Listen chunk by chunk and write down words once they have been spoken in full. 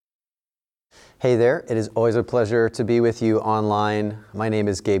Hey there, it is always a pleasure to be with you online. My name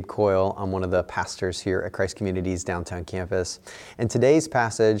is Gabe Coyle. I'm one of the pastors here at Christ Community's downtown campus. And today's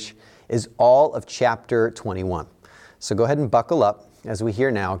passage is all of chapter 21. So go ahead and buckle up as we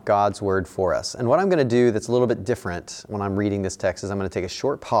hear now God's word for us. And what I'm going to do that's a little bit different when I'm reading this text is I'm going to take a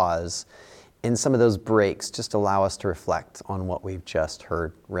short pause in some of those breaks just to allow us to reflect on what we've just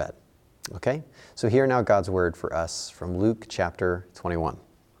heard read. Okay? So hear now God's word for us from Luke chapter 21.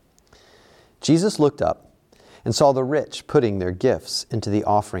 Jesus looked up and saw the rich putting their gifts into the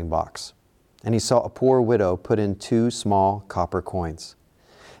offering box. And he saw a poor widow put in 2 small copper coins.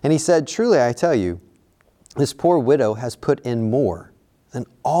 And he said, "Truly I tell you, this poor widow has put in more than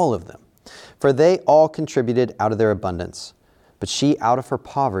all of them. For they all contributed out of their abundance. But she out of her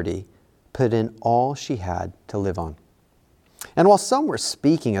poverty put in all she had to live on." And while some were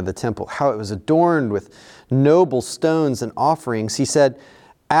speaking of the temple, how it was adorned with noble stones and offerings, he said,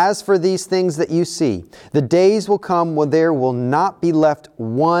 "As for these things that you see, the days will come when there will not be left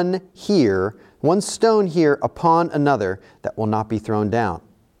one stone here upon another that will not be thrown down."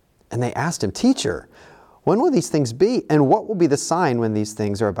 And they asked him, "Teacher, when will these things be? And what will be the sign when these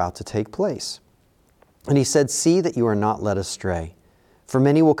things are about to take place?" And he said, "See that you are not led astray. For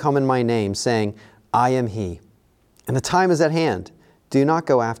many will come in my name, saying, 'I am he.' And the time is at hand. Do not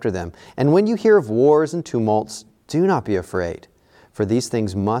go after them. And when you hear of wars and tumults, do not be afraid. For these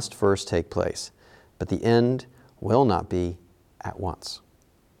things must first take place, but the end will not be at once."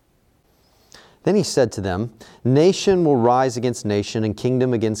 Then he said to them, "Nation will rise against nation and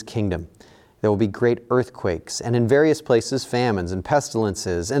kingdom against kingdom. There will be great earthquakes, and in various places famines and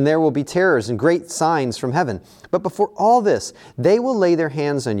pestilences, and there will be terrors and great signs from heaven. But before all this, they will lay their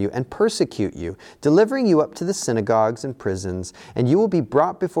hands on you and persecute you, delivering you up to the synagogues and prisons, and you will be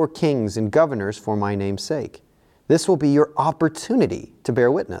brought before kings and governors for my name's sake. This will be your opportunity to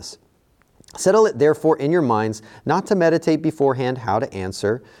bear witness. Settle it therefore in your minds not to meditate beforehand how to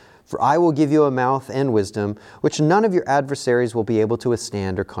answer, for I will give you a mouth and wisdom, which none of your adversaries will be able to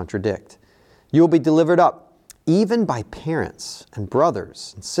withstand or contradict. You will be delivered up, even by parents and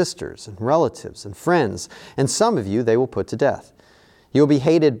brothers and sisters and relatives and friends, and some of you they will put to death. You will be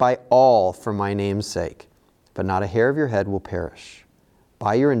hated by all for my name's sake, but not a hair of your head will perish.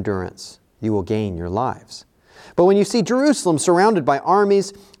 By your endurance you will gain your lives. But when you see Jerusalem surrounded by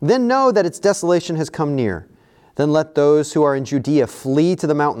armies, then know that its desolation has come near. Then let those who are in Judea flee to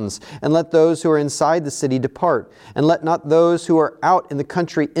the mountains, and let those who are inside the city depart, and let not those who are out in the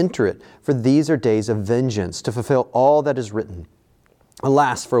country enter it, for these are days of vengeance, to fulfill all that is written.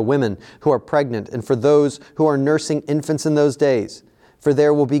 Alas, for women who are pregnant, and for those who are nursing infants in those days. For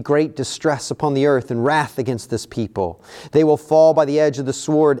there will be great distress upon the earth and wrath against this people. They will fall by the edge of the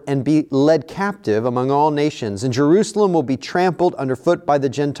sword and be led captive among all nations, and Jerusalem will be trampled underfoot by the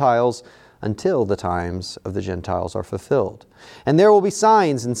Gentiles until the times of the Gentiles are fulfilled. And there will be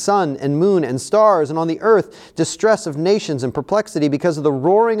signs in sun and moon and stars, and on the earth distress of nations and perplexity because of the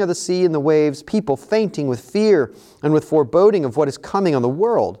roaring of the sea and the waves, people fainting with fear and with foreboding of what is coming on the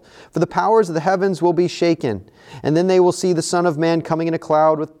world. For the powers of the heavens will be shaken, and then they will see the Son of Man coming in a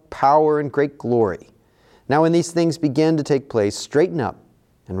cloud with power and great glory. Now when these things begin to take place, straighten up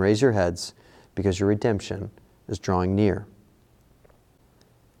and raise your heads, because your redemption is drawing near."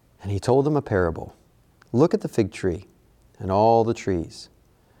 And he told them a parable. "Look at the fig tree and all the trees.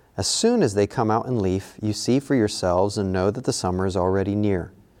 As soon as they come out in leaf, you see for yourselves and know that the summer is already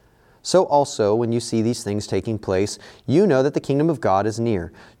near. So also, when you see these things taking place, you know that the kingdom of God is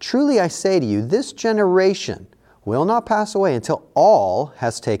near. Truly I say to you, this generation will not pass away until all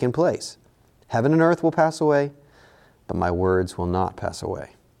has taken place. Heaven and earth will pass away, but my words will not pass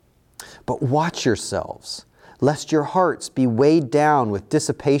away. But watch yourselves, lest your hearts be weighed down with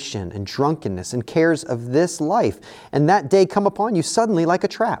dissipation and drunkenness and cares of this life, and that day come upon you suddenly like a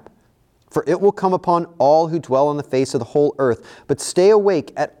trap. For it will come upon all who dwell on the face of the whole earth. But stay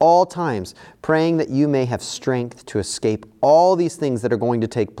awake at all times, praying that you may have strength to escape all these things that are going to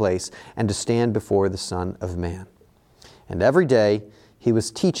take place and to stand before the Son of Man." And every day he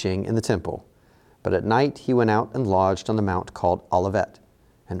was teaching in the temple. But at night he went out and lodged on the mount called Olivet.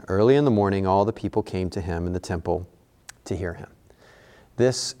 And early in the morning all the people came to him in the temple to hear him.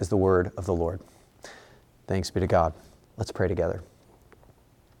 This is the word of the Lord. Thanks be to God. Let's pray together.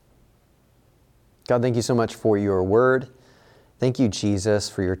 God, thank you so much for your word. Thank you, Jesus,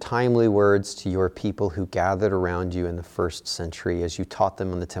 for your timely words to your people who gathered around you in the first century as you taught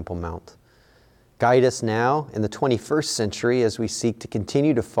them on the Temple Mount. Guide us now in the 21st century as we seek to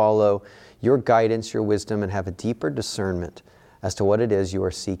continue to follow your guidance, your wisdom, and have a deeper discernment as to what it is you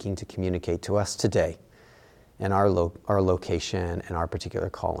are seeking to communicate to us today in our location and our particular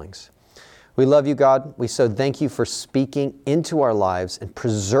callings. We love you, God. We so thank you for speaking into our lives and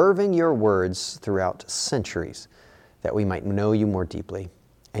preserving your words throughout centuries, that we might know you more deeply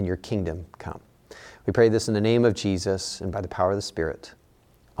and your kingdom come. We pray this in the name of Jesus and by the power of the Spirit.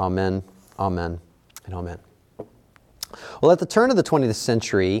 Amen, amen, and amen. Well, at the turn of the 20th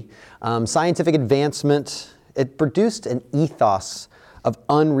century, scientific advancement, it produced an ethos of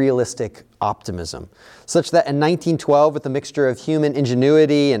unrealistic optimism, such that in 1912, with a mixture of human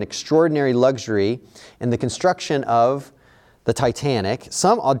ingenuity and extraordinary luxury in the construction of the Titanic,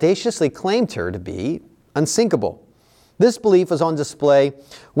 some audaciously claimed her to be unsinkable. This belief was on display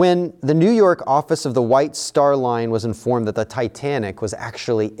when the New York office of the White Star Line was informed that the Titanic was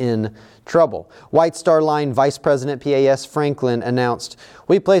actually in trouble. White Star Line Vice President P.A.S. Franklin announced,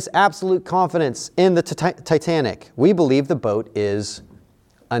 "We place absolute confidence in the Titanic. We believe the boat is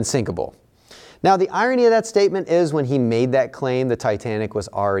unsinkable." Now, the irony of that statement is when he made that claim, the Titanic was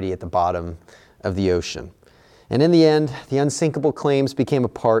already at the bottom of the ocean. And in the end, the unsinkable claims became a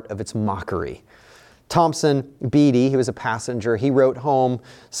part of its mockery. Thompson Beatty, who was a passenger, he wrote home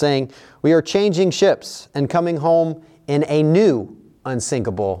saying, "We are changing ships and coming home in a new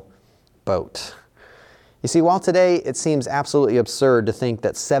unsinkable boat." You see, while today it seems absolutely absurd to think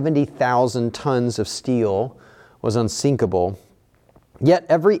that 70,000 tons of steel was unsinkable, yet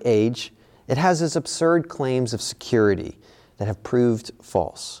every age it has its absurd claims of security that have proved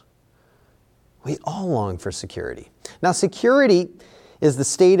false. We all long for security. Now, security is the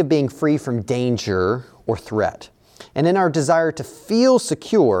state of being free from danger or threat. And in our desire to feel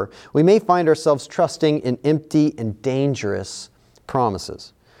secure, we may find ourselves trusting in empty and dangerous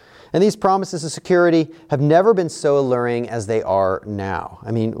promises. And these promises of security have never been so alluring as they are now.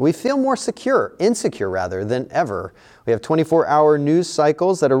 I mean, we feel more insecure rather, than ever. We have 24-hour news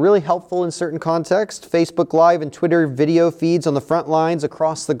cycles that are really helpful in certain contexts, Facebook Live and Twitter video feeds on the front lines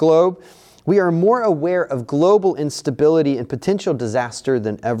across the globe. We are more aware of global instability and potential disaster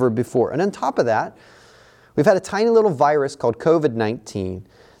than ever before. And on top of that, we've had a tiny little virus called COVID-19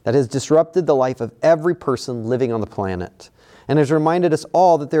 that has disrupted the life of every person living on the planet and has reminded us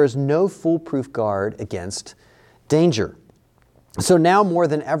all that there is no foolproof guard against danger. So now more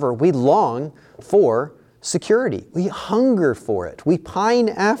than ever, we long for security. We hunger for it. We pine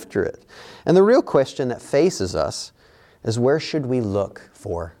after it. And the real question that faces us is, where should we look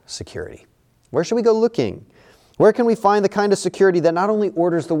for security? Where should we go looking? Where can we find the kind of security that not only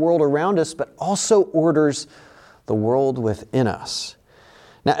orders the world around us, but also orders the world within us?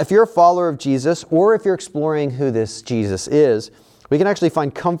 Now, if you're a follower of Jesus, or if you're exploring who this Jesus is, we can actually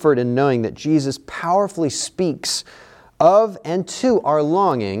find comfort in knowing that Jesus powerfully speaks of and to our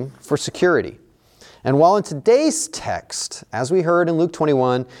longing for security. And while in today's text, as we heard in Luke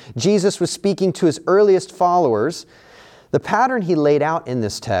 21, Jesus was speaking to his earliest followers, the pattern he laid out in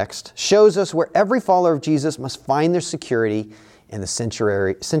this text shows us where every follower of Jesus must find their security in the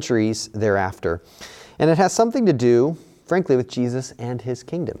centuries thereafter. And it has something to do, frankly, with Jesus and his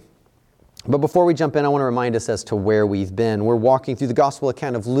kingdom. But before we jump in, I want to remind us as to where we've been. We're walking through the gospel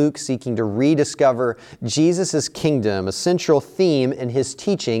account of Luke, seeking to rediscover Jesus' kingdom, a central theme in his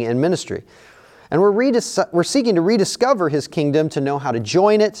teaching and ministry. And we're seeking to rediscover his kingdom, to know how to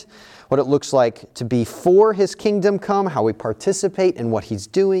join it, what it looks like to be for his kingdom come, how we participate in what he's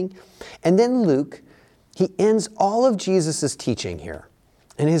doing. And then Luke, he ends all of Jesus' teaching here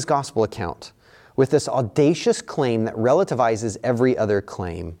in his gospel account with this audacious claim that relativizes every other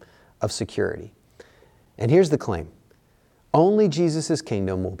claim of security. And here's the claim: only Jesus'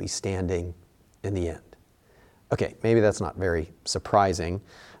 kingdom will be standing in the end. Okay, maybe that's not very surprising.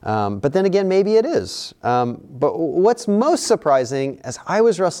 But then again, maybe it is. But what's most surprising, as I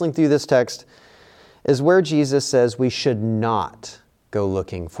was wrestling through this text, is where Jesus says we should not go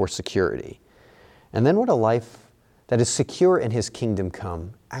looking for security. And then what a life that is secure in his kingdom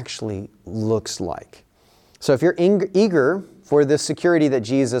come actually looks like. So if you're eager for this security that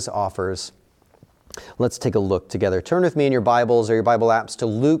Jesus offers, let's take a look together. Turn with me in your Bibles or your Bible apps to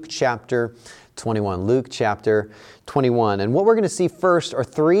Luke chapter 21. Luke chapter 21. And what we're going to see first are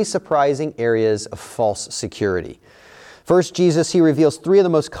three surprising areas of false security. First, Jesus, he reveals three of the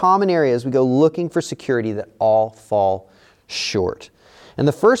most common areas we go looking for security that all fall short. And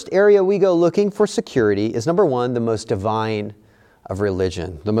the first area we go looking for security is, number one, the most divine of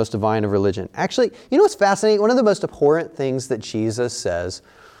religion. The most divine of religion. Actually, you know what's fascinating? One of the most abhorrent things that Jesus says,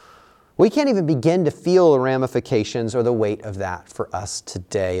 we can't even begin to feel the ramifications or the weight of that for us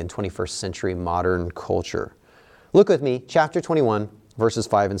today in 21st century modern culture. Look with me, chapter 21, verses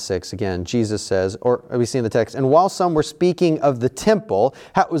 5 and 6. Again, Jesus says, or we see in the text, "And while some were speaking of the temple,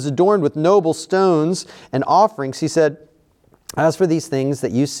 how it was adorned with noble stones and offerings, he said, As for these things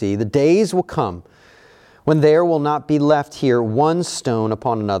that you see, the days will come when there will not be left here one stone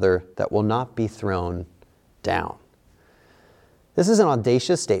upon another that will not be thrown down. This is an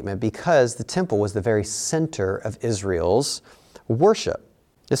audacious statement because the temple was the very center of Israel's worship.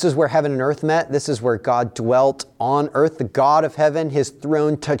 This is where heaven and earth met. This is where God dwelt on earth. The God of heaven, his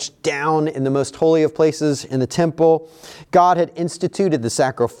throne touched down in the most holy of places in the temple. God had instituted the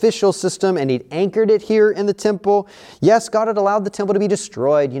sacrificial system and he'd anchored it here in the temple. Yes, God had allowed the temple to be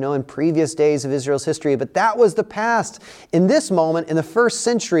destroyed, in previous days of Israel's history, but that was the past. In this moment, in the first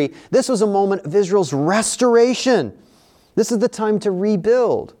century, this was a moment of Israel's restoration. This is the time to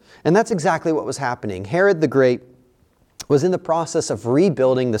rebuild. And that's exactly what was happening. Herod the Great was in the process of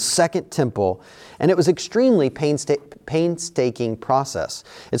rebuilding the second temple, and it was extremely painstaking process.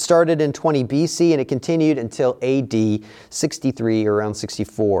 It started in 20 BC and it continued until AD 63 or around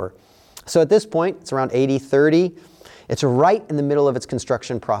 64. So at this point, it's around AD 30. It's right in the middle of its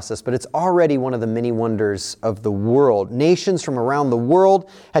construction process, but it's already one of the many wonders of the world. Nations from around the world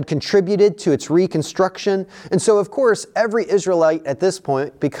had contributed to its reconstruction. And so, of course, every Israelite at this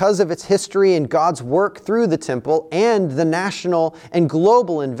point, because of its history and God's work through the temple and the national and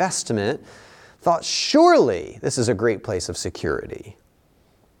global investment, thought, surely this is a great place of security.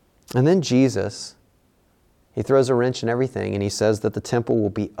 And then Jesus, he throws a wrench in everything and he says that the temple will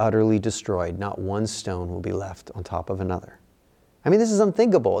be utterly destroyed. Not one stone will be left on top of another. I mean, this is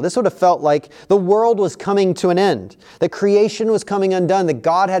unthinkable. This would have felt like the world was coming to an end, that creation was coming undone, that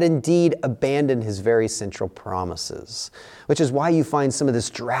God had indeed abandoned his very central promises, which is why you find some of this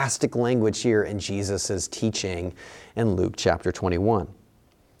drastic language here in Jesus' teaching in Luke chapter 21.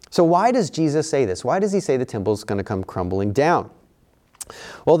 So why does Jesus say this? Why does he say the temple is going to come crumbling down?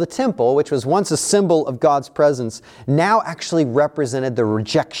 Well, the temple, which was once a symbol of God's presence, now actually represented the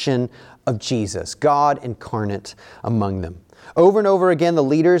rejection of Jesus, God incarnate among them. Over and over again, the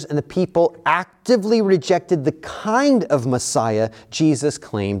leaders and the people actively rejected the kind of Messiah Jesus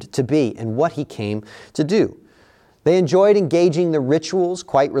claimed to be and what he came to do. They enjoyed engaging the rituals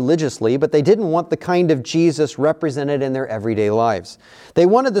quite religiously, but they didn't want the kind of Jesus represented in their everyday lives. They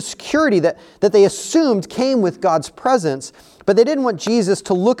wanted the security that they assumed came with God's presence, but they didn't want Jesus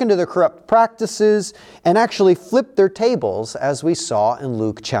to look into their corrupt practices and actually flip their tables, as we saw in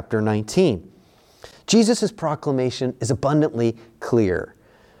Luke chapter 19. Jesus' proclamation is abundantly clear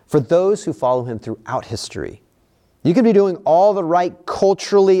for those who follow him throughout history. You can be doing all the right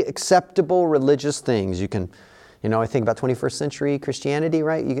culturally acceptable religious things. You can I think about 21st century Christianity,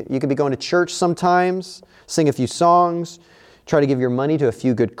 right? You could be going to church sometimes, sing a few songs, try to give your money to a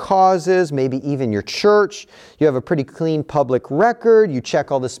few good causes, maybe even your church. You have a pretty clean public record. You check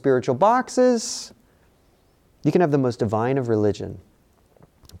all the spiritual boxes. You can have the most divine of religion.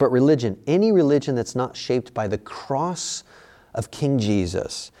 But religion, any religion that's not shaped by the cross of King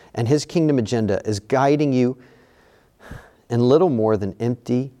Jesus and his kingdom agenda, is guiding you in little more than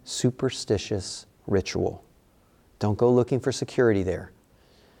empty, superstitious ritual. Don't go looking for security there,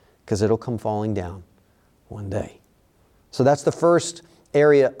 because it'll come falling down one day. So that's the first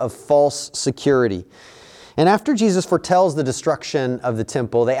area of false security. And after Jesus foretells the destruction of the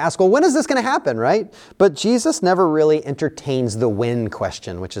temple, they ask, well, when is this going to happen, right? But Jesus never really entertains the when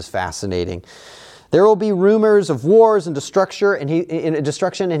question, which is fascinating. There will be rumors of wars and destruction, and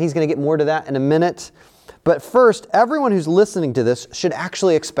he's going to get more to that in a minute. But first, everyone who's listening to this should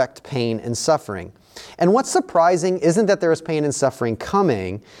actually expect pain and suffering. And what's surprising isn't that there is pain and suffering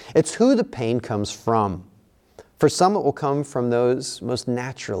coming, it's who the pain comes from. For some, it will come from those most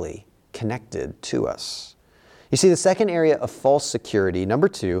naturally connected to us. You see, the second area of false security, number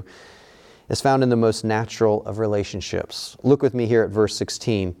 2, is found in the most natural of relationships. Look with me here at verse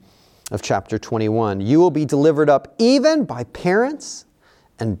 16 of chapter 21. You will be delivered up even by parents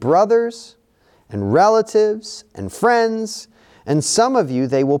and brothers and relatives and friends, and some of you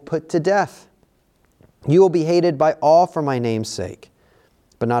they will put to death. You will be hated by all for my name's sake,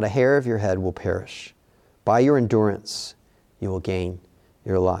 but not a hair of your head will perish. By your endurance, you will gain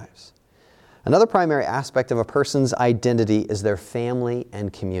your lives. Another primary aspect of a person's identity is their family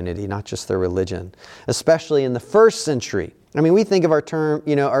and community, not just their religion, especially in the first century. I mean, we think of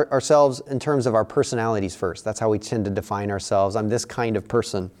ourselves in terms of our personalities first. That's how we tend to define ourselves. I'm this kind of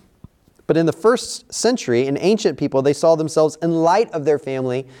person. But in the first century, in ancient people, they saw themselves in light of their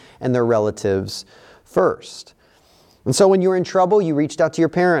family and their relatives first. And so when you were in trouble, you reached out to your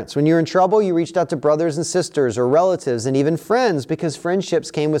parents. When you were in trouble, you reached out to brothers and sisters or relatives and even friends, because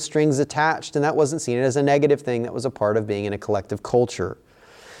friendships came with strings attached, and that wasn't seen as a negative thing. That was a part of being in a collective culture.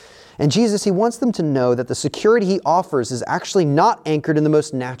 And Jesus, he wants them to know that the security he offers is actually not anchored in the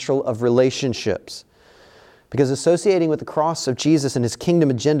most natural of relationships. Because associating with the cross of Jesus and his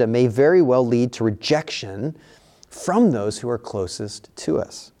kingdom agenda may very well lead to rejection from those who are closest to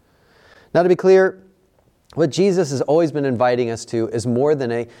us. Now, to be clear, what Jesus has always been inviting us to is more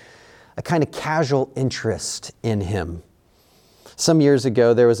than a kind of casual interest in him. Some years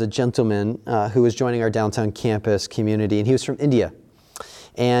ago, there was a gentleman who was joining our downtown campus community, and he was from India.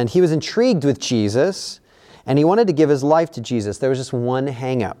 And he was intrigued with Jesus, and he wanted to give his life to Jesus. There was just one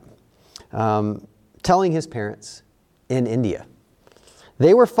hang-up, telling his parents in India.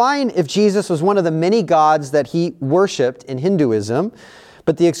 They were fine if Jesus was one of the many gods that he worshipped in Hinduism,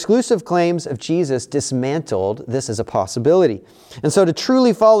 but the exclusive claims of Jesus dismantled this as a possibility. And so to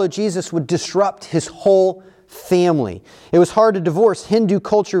truly follow Jesus would disrupt his whole family. It was hard to divorce Hindu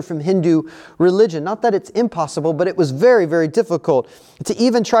culture from Hindu religion. Not that it's impossible, but it was very, very difficult. To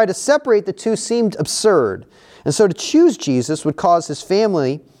even try to separate the two seemed absurd. And so to choose Jesus would cause his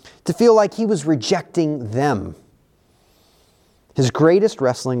family to feel like he was rejecting them. His greatest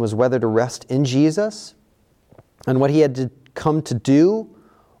wrestling was whether to rest in Jesus and what he had to come to do,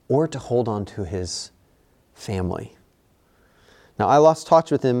 or to hold on to his family. Now, I lost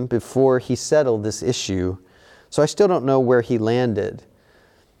touch with him before he settled this issue, so I still don't know where he landed.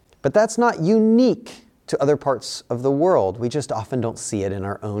 But that's not unique to other parts of the world. We just often don't see it in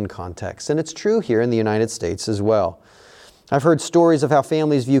our own context. And it's true here in the United States as well. I've heard stories of how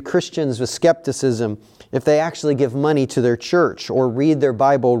families view Christians with skepticism if they actually give money to their church or read their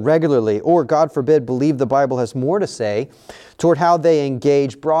Bible regularly, or, God forbid, believe the Bible has more to say toward how they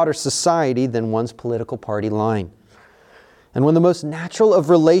engage broader society than one's political party line. And when the most natural of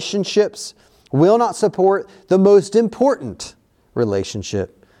relationships will not support the most important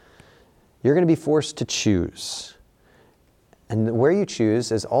relationship, you're going to be forced to choose. And where you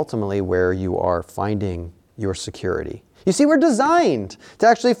choose is ultimately where you are finding your security. You see, we're designed to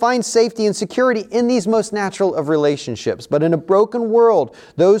actually find safety and security in these most natural of relationships. But in a broken world,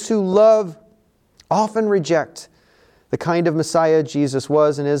 those who love often reject the kind of Messiah Jesus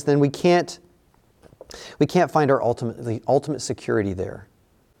was and is. Then we can't find our ultimate security there.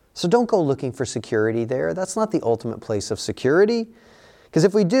 So don't go looking for security there. That's not the ultimate place of security. Because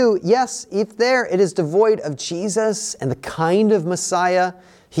if we do, yes, if there it is devoid of Jesus and the kind of Messiah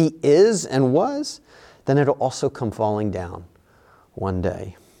he is and was, then it'll also come falling down one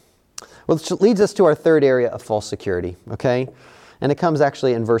day. Well, which leads us to our third area of false security, okay? And it comes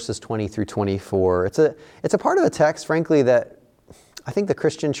actually in verses 20 through 24. It's a part of a text, frankly, that I think the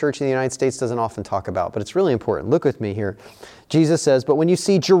Christian church in the United States doesn't often talk about, but it's really important. Look with me here. Jesus says, "But when you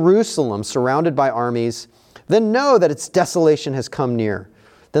see Jerusalem surrounded by armies, then know that its desolation has come near.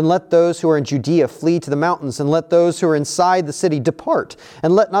 Then let those who are in Judea flee to the mountains, and let those who are inside the city depart,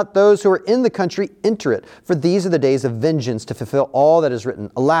 and let not those who are in the country enter it. For these are the days of vengeance, to fulfill all that is written.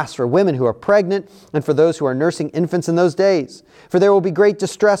 Alas, for women who are pregnant, and for those who are nursing infants in those days. For there will be great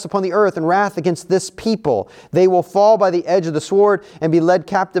distress upon the earth, and wrath against this people. They will fall by the edge of the sword, and be led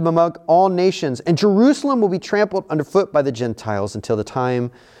captive among all nations. And Jerusalem will be trampled underfoot by the Gentiles, until the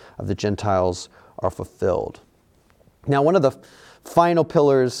time of the Gentiles are fulfilled." Now, one of the final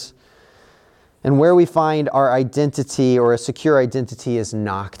pillars and where we find our identity, or a secure identity, is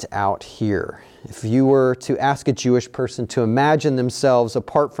knocked out here. If you were to ask a Jewish person to imagine themselves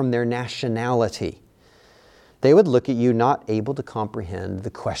apart from their nationality, they would look at you not able to comprehend the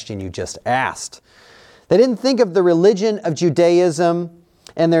question you just asked. They didn't think of the religion of Judaism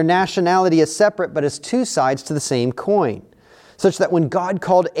and their nationality as separate, but as two sides to the same coin. Such that when God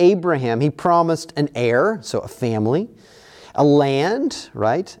called Abraham, he promised an heir, so a family, a land,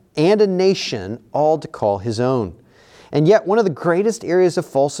 right, and a nation, all to call his own. And yet, one of the greatest areas of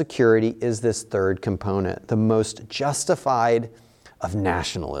false security is this third component, the most justified of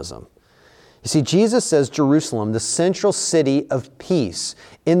nationalism. You see, Jesus says Jerusalem, the central city of peace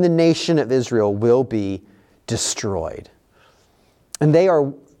in the nation of Israel, will be destroyed. And they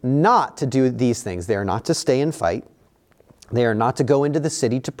are not to do these things. They are not to stay and fight. They are not to go into the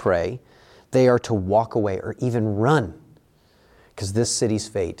city to pray. They are to walk away or even run, because this city's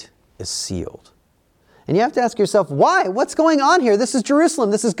fate is sealed. And you have to ask yourself, why? What's going on here? This is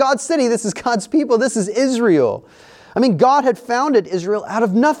Jerusalem. This is God's city. This is God's people. This is Israel. I mean, God had founded Israel out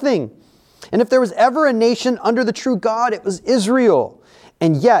of nothing. And if there was ever a nation under the true God, it was Israel.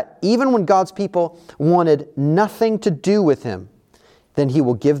 And yet, even when God's people wanted nothing to do with him, then he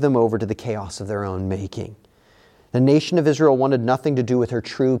will give them over to the chaos of their own making. The nation of Israel wanted nothing to do with her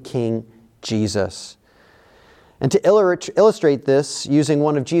true king, Jesus. And to illustrate this, using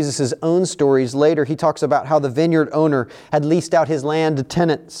one of Jesus' own stories later, he talks about how the vineyard owner had leased out his land to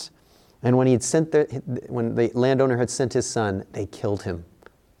tenants. And when the landowner had sent his son, they killed him,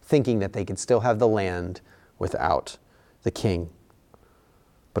 thinking that they could still have the land without the king.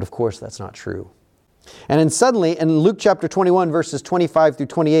 But of course, that's not true. And then suddenly, in Luke chapter 21, verses 25 through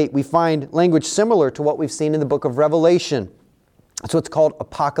 28, we find language similar to what we've seen in the book of Revelation. It's what's called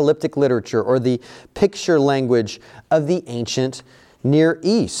apocalyptic literature, or the picture language of the ancient Near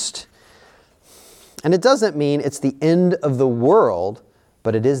East. And it doesn't mean it's the end of the world,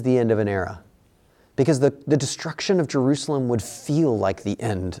 but it is the end of an era. Because the destruction of Jerusalem would feel like the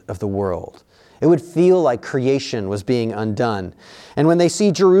end of the world. It would feel like creation was being undone. And when they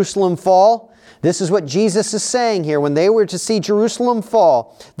see Jerusalem fall, this is what Jesus is saying here. When they were to see Jerusalem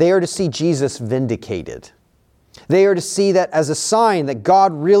fall, they are to see Jesus vindicated. They are to see that as a sign that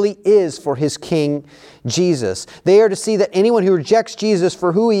God really is for His King Jesus. They are to see that anyone who rejects Jesus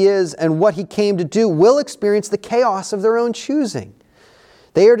for who He is and what He came to do will experience the chaos of their own choosing.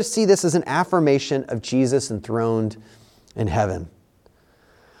 They are to see this as an affirmation of Jesus enthroned in heaven.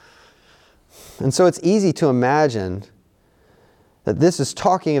 And so it's easy to imagine that this is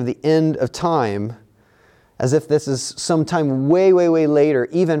talking of the end of time as if this is sometime way, way, way later,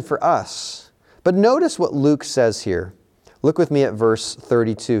 even for us. But notice what Luke says here. Look with me at verse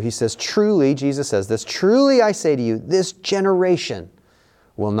 32. He says, truly, Jesus says this, truly I say to you, this generation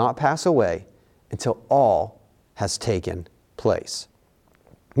will not pass away until all has taken place.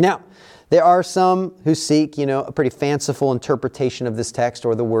 Now, there are some who seek, a pretty fanciful interpretation of this text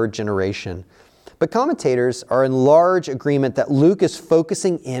or the word generation. But commentators are in large agreement that Luke is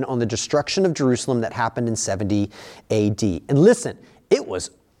focusing in on the destruction of Jerusalem that happened in 70 AD. And listen, it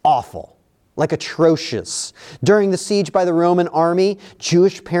was awful, like atrocious. During the siege by the Roman army,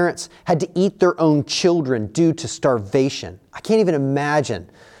 Jewish parents had to eat their own children due to starvation. I can't even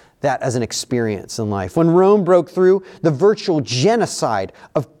imagine that as an experience in life. When Rome broke through, the virtual genocide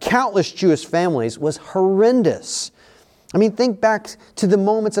of countless Jewish families was horrendous. I mean, think back to the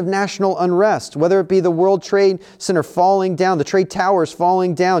moments of national unrest, whether it be the World Trade Center falling down, the Trade Towers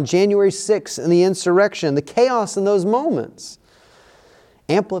falling down, January 6th and the insurrection, the chaos in those moments.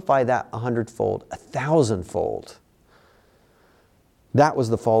 Amplify that 100-fold, 1,000-fold. That was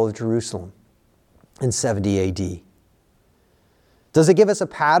the fall of Jerusalem in 70 AD. Does it give us a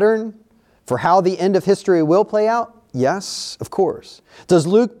pattern for how the end of history will play out? Yes, of course. Does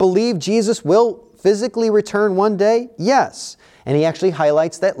Luke believe Jesus will physically return one day? Yes. And he actually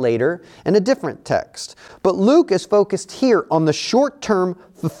highlights that later in a different text. But Luke is focused here on the short-term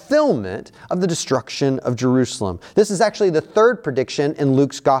fulfillment of the destruction of Jerusalem. This is actually the third prediction in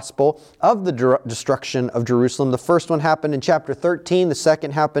Luke's gospel of the destruction of Jerusalem. The first one happened in chapter 13. The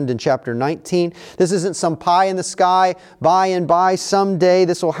second happened in chapter 19. This isn't some pie in the sky, by and by, someday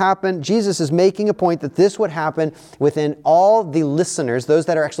this will happen. Jesus is making a point that this would happen within all the listeners, those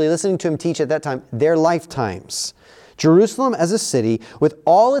that are actually listening to him teach at that time, their lifetimes. Jerusalem as a city with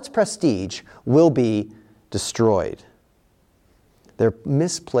all its prestige will be destroyed. Their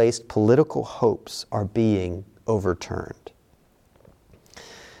misplaced political hopes are being overturned.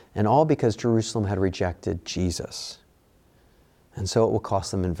 And all because Jerusalem had rejected Jesus. And so it will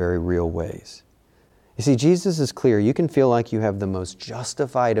cost them in very real ways. You see, Jesus is clear. You can feel like you have the most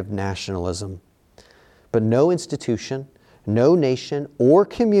justified of nationalism, but no institution, no nation or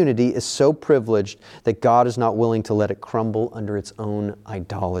community is so privileged that God is not willing to let it crumble under its own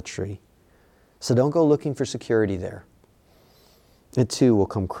idolatry. So don't go looking for security there. It too will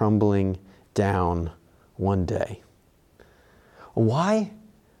come crumbling down one day. Why?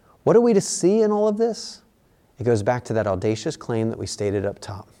 What are we to see in all of this? It goes back to that audacious claim that we stated up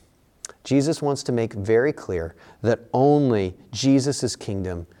top. Jesus wants to make very clear that only Jesus'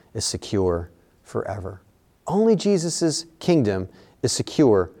 kingdom is secure forever. Only Jesus' kingdom is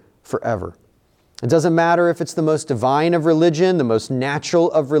secure forever. It doesn't matter if it's the most divine of religion, the most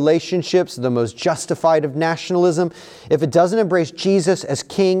natural of relationships, the most justified of nationalism. If it doesn't embrace Jesus as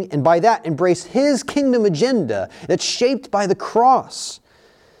king, and by that embrace his kingdom agenda that's shaped by the cross,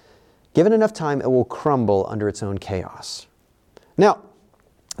 given enough time, it will crumble under its own chaos. Now,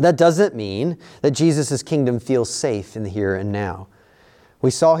 that doesn't mean that Jesus' kingdom feels safe in the here and now. We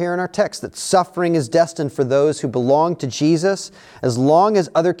saw here in our text that suffering is destined for those who belong to Jesus as long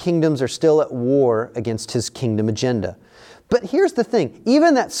as other kingdoms are still at war against his kingdom agenda. But here's the thing,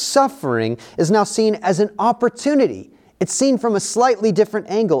 even that suffering is now seen as an opportunity. It's seen from a slightly different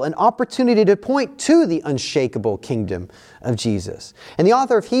angle, an opportunity to point to the unshakable kingdom of Jesus. And the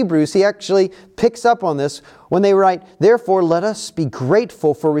author of Hebrews, he actually picks up on this when they write, "Therefore let us be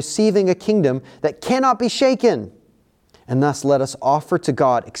grateful for receiving a kingdom that cannot be shaken. And thus let us offer to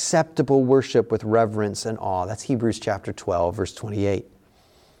God acceptable worship with reverence and awe." That's Hebrews chapter 12, verse 28.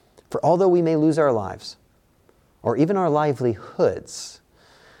 For although we may lose our lives, or even our livelihoods,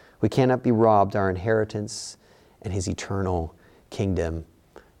 We cannot be robbed our inheritance and his eternal kingdom.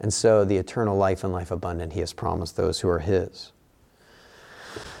 And so the eternal life and life abundant he has promised those who are his.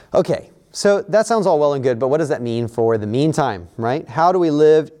 Okay, so that sounds all well and good, but what does that mean for the meantime, right? How do we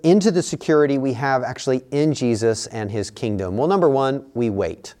live into the security we have actually in Jesus and his kingdom? Well, number one, we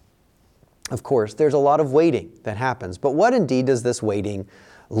wait. Of course, there's a lot of waiting that happens, but what indeed does this waiting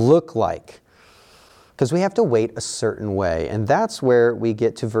look like? Because we have to wait a certain way, and that's where we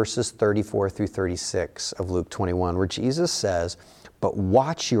get to verses 34 through 36 of Luke 21, where Jesus says, "But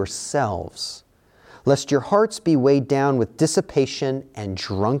watch yourselves, lest your hearts be weighed down with dissipation and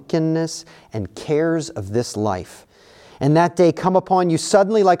drunkenness and cares of this life. And that day come upon you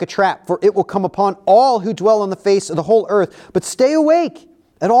suddenly like a trap, for it will come upon all who dwell on the face of the whole earth. But stay awake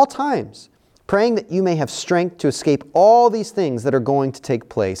at all times, praying that you may have strength to escape all these things that are going to take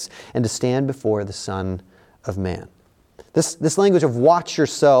place and to stand before the Son of Man." This language of watch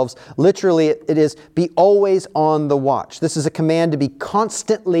yourselves, literally it is be always on the watch. This is a command to be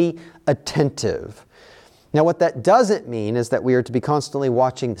constantly attentive. Now, what that doesn't mean is that we are to be constantly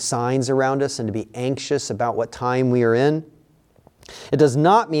watching signs around us and to be anxious about what time we are in. It does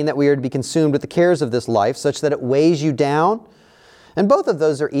not mean that we are to be consumed with the cares of this life such that it weighs you down. And both of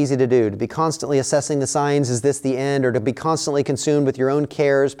those are easy to do, to be constantly assessing the signs, is this the end, or to be constantly consumed with your own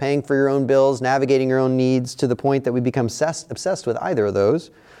cares, paying for your own bills, navigating your own needs to the point that we become obsessed with either of those.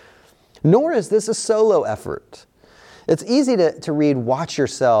 Nor is this a solo effort. It's easy to read watch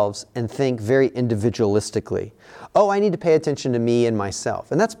yourselves and think very individualistically. Oh, I need to pay attention to me and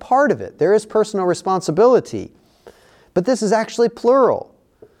myself. And that's part of it. There is personal responsibility. But this is actually plural.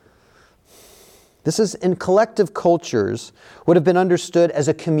 This is, in collective cultures, would have been understood as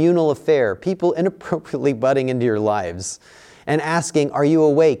a communal affair. People inappropriately butting into your lives and asking, are you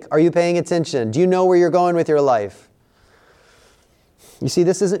awake? Are you paying attention? Do you know where you're going with your life? You see,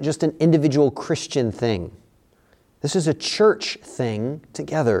 this isn't just an individual Christian thing. This is a church thing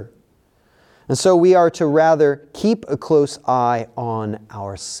together. And so we are to rather keep a close eye on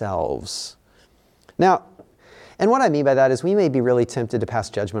ourselves. Now, and what I mean by that is we may be really tempted to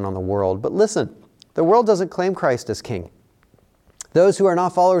pass judgment on the world, but listen, the world doesn't claim Christ as king. Those who are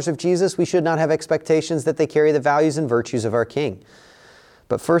not followers of Jesus, we should not have expectations that they carry the values and virtues of our king.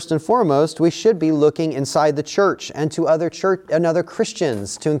 But first and foremost, we should be looking inside the church and to other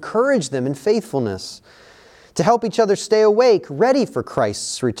Christians to encourage them in faithfulness, to help each other stay awake, ready for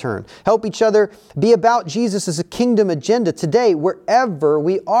Christ's return. Help each other be about Jesus as a kingdom agenda today, wherever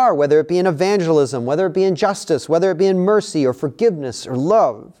we are, whether it be in evangelism, whether it be in justice, whether it be in mercy or forgiveness or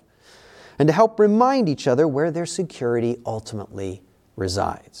love. And to help remind each other where their security ultimately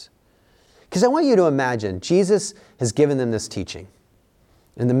resides. Because I want you to imagine, Jesus has given them this teaching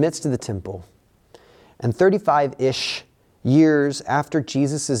in the midst of the temple. And 35-ish years after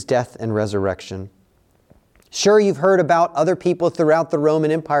Jesus' death and resurrection, sure, you've heard about other people throughout the Roman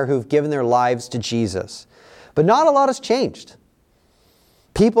Empire who've given their lives to Jesus. But not a lot has changed.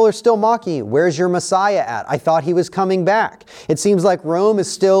 People are still mocking you. Where's your Messiah at? I thought he was coming back. It seems like Rome is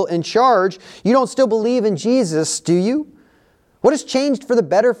still in charge. You don't still believe in Jesus, do you? What has changed for the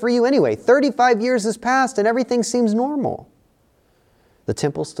better for you anyway? 35 years has passed and everything seems normal. The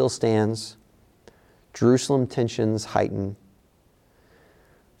temple still stands. Jerusalem tensions heighten.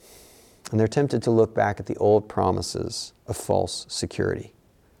 And they're tempted to look back at the old promises of false security.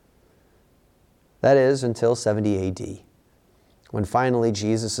 That is, until 70 AD, when finally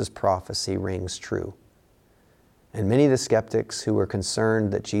Jesus' prophecy rings true. And many of the skeptics who were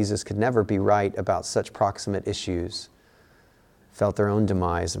concerned that Jesus could never be right about such proximate issues felt their own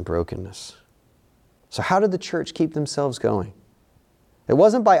demise and brokenness. So how did the church keep themselves going? It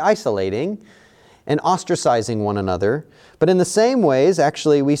wasn't by isolating and ostracizing one another, but in the same ways,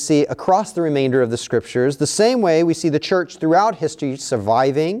 actually, we see across the remainder of the Scriptures, the same way we see the church throughout history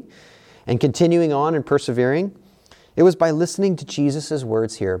surviving and continuing on and persevering. It was by listening to Jesus'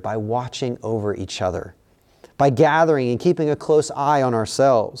 words here, by watching over each other, by gathering and keeping a close eye on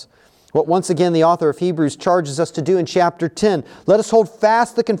ourselves. What once again the author of Hebrews charges us to do in chapter 10, let us hold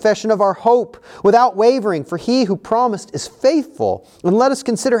fast the confession of our hope without wavering, for he who promised is faithful. And let us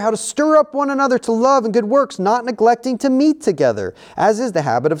consider how to stir up one another to love and good works, not neglecting to meet together, as is the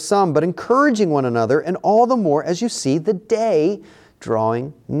habit of some, but encouraging one another, and all the more as you see the day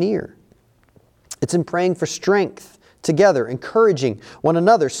drawing near. It's in praying for strength together, encouraging one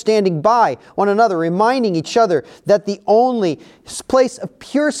another, standing by one another, reminding each other that the only place of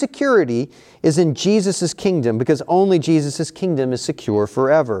pure security is in Jesus' kingdom, because only Jesus' kingdom is secure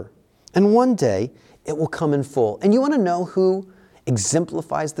forever. And one day, it will come in full. And you want to know who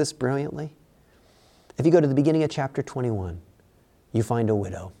exemplifies this brilliantly? If you go to the beginning of chapter 21, you find a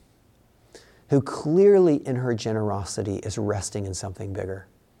widow. who clearly in her generosity is resting in something bigger.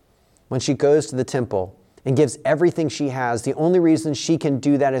 When she goes to the temple and gives everything she has, the only reason she can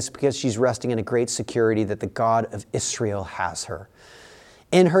do that is because she's resting in a great security that the God of Israel has her.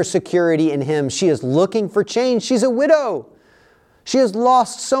 In her security in Him, she is looking for change. She's a widow. She has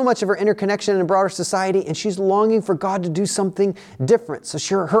lost so much of her interconnection in a broader society, and she's longing for God to do something different. So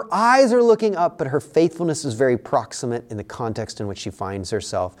sure, her eyes are looking up, but her faithfulness is very proximate in the context in which she finds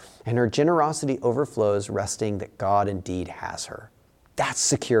herself. And her generosity overflows, resting that God indeed has her. That's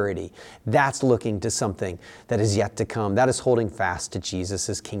security. That's looking to something that is yet to come. That is holding fast to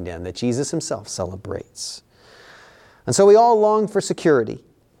Jesus' kingdom that Jesus Himself celebrates. And so we all long for security.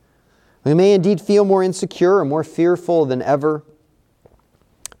 We may indeed feel more insecure or more fearful than ever,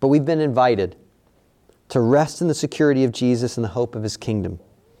 but we've been invited to rest in the security of Jesus and the hope of His kingdom.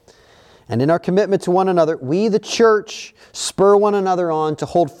 And in our commitment to one another, we, the church, spur one another on to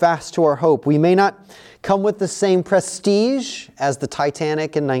hold fast to our hope. We may not come with the same prestige as the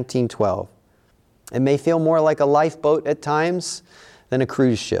Titanic in 1912. It may feel more like a lifeboat at times than a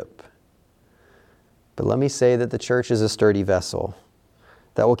cruise ship. But let me say that the church is a sturdy vessel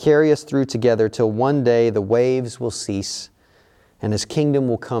that will carry us through together till one day the waves will cease and His kingdom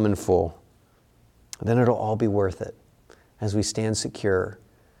will come in full. Then it'll all be worth it as we stand secure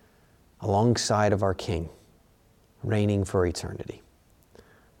alongside of our King, reigning for eternity.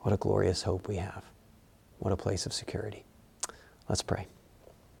 What a glorious hope we have. What a place of security. Let's pray.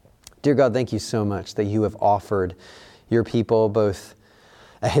 Dear God, thank You so much that You have offered Your people both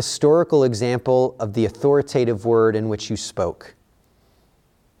a historical example of the authoritative word in which You spoke.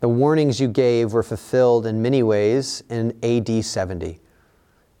 The warnings You gave were fulfilled in many ways in AD 70.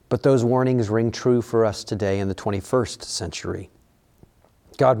 But those warnings ring true for us today in the 21st century.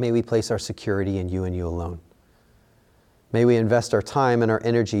 God, may we place our security in You and You alone. May we invest our time and our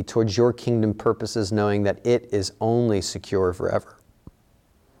energy towards Your kingdom purposes, knowing that it is only secure forever.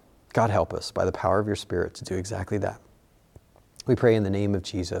 God, help us by the power of Your Spirit to do exactly that. We pray in the name of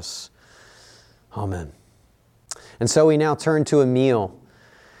Jesus. Amen. And so we now turn to a meal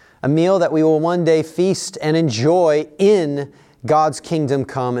that we will one day feast and enjoy in God's kingdom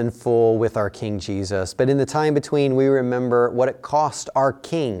come in full with our King Jesus. But in the time between, we remember what it cost our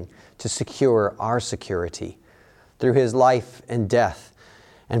King to secure our security through His life and death.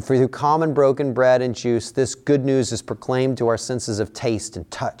 And through common broken bread and juice, this good news is proclaimed to our senses of taste and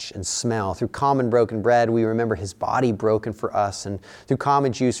touch and smell. Through common broken bread, we remember His body broken for us. And through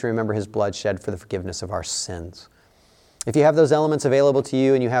common juice, we remember His blood shed for the forgiveness of our sins. If you have those elements available to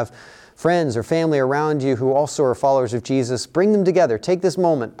you and you have friends or family around you who also are followers of Jesus, bring them together. Take this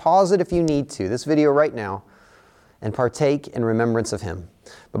moment, pause it if you need to, this video right now, and partake in remembrance of Him.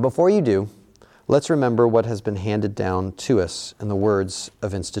 But before you do, let's remember what has been handed down to us in the words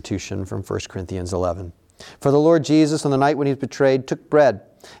of institution from 1 Corinthians 11. For the Lord Jesus, on the night when He was betrayed, took bread,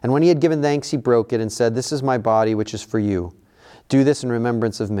 and when He had given thanks, He broke it and said, "This is my body, which is for you. Do this in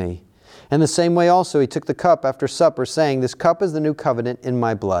remembrance of me." In the same way also He took the cup after supper, saying, "This cup is the new covenant in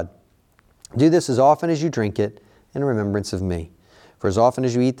my blood. Do this as often as you drink it in remembrance of me. For as often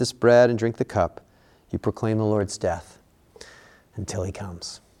as you eat this bread and drink the cup, you proclaim the Lord's death until He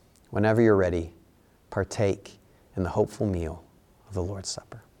comes." Whenever you're ready, partake in the hopeful meal of the Lord's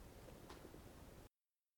Supper.